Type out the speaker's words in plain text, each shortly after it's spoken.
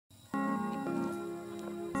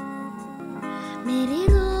मेरी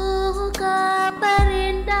रूह का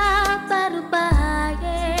परिंदा पर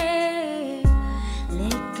पाए,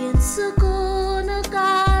 लेकिन सुकून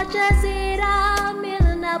का जज़ीरा मिल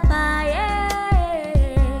न पाए.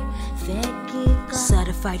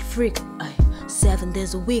 Certified freak, 7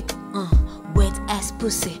 days a week, wet ass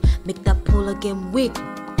pussy, make that pull again weak.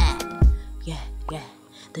 Yeah,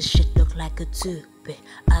 this shit look like a tube.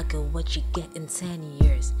 I get what you get in 10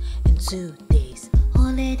 years, in 2 days.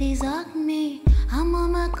 Oh ladies hug me, I'm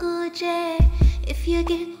on my coochie. If you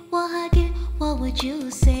get what I get, what would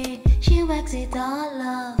you say? She wax it all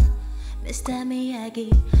off, Mr.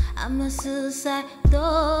 Miyagi, I'm a suicide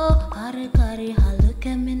though. Kari, look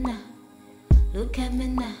at me now. Look at me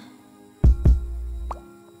now.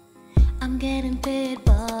 I'm getting paid,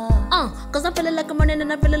 cause I'm feeling like I'm running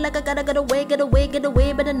and I'm feeling like I gotta get away.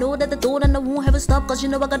 But I know that the door and I won't have a stop, cause you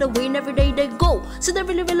know I gotta win every day they go. So they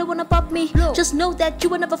really wanna pop me. Just know that you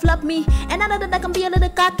will never flop me. And I know that I can be a little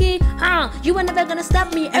cocky. You are never gonna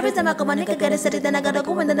stop me. Every time I come, a nigga gotta set it, then I gotta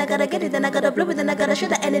go, and then I gotta get it, then I gotta blow it, then I gotta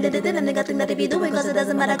shoot it, and it, and a nigga think that they be doing, cause it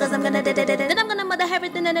doesn't matter, cause I'm gonna then I'm gonna mother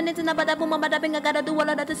everything and anything about that boom, about that bing. I gotta do all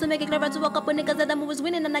of that to make it clear to a couple niggas that I'm always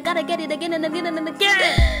winning, and I gotta get it again and again and again.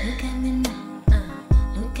 Look at me now.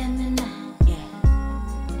 Look at me now. Yeah.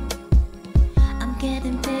 I'm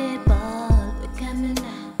getting paid, ball. Look at me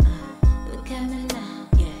now. Look at me now.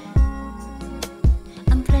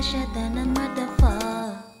 Yeah. I'm fresher than a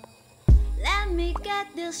motherfucker. Let me get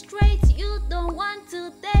this straight. You don't want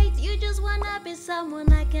to date. You just wanna be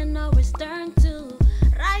someone I can always turn to.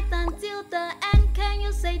 Right until the end. Can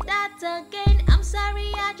you say that again? I'm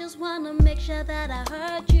sorry, I just wanna make sure that I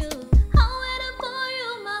heard you.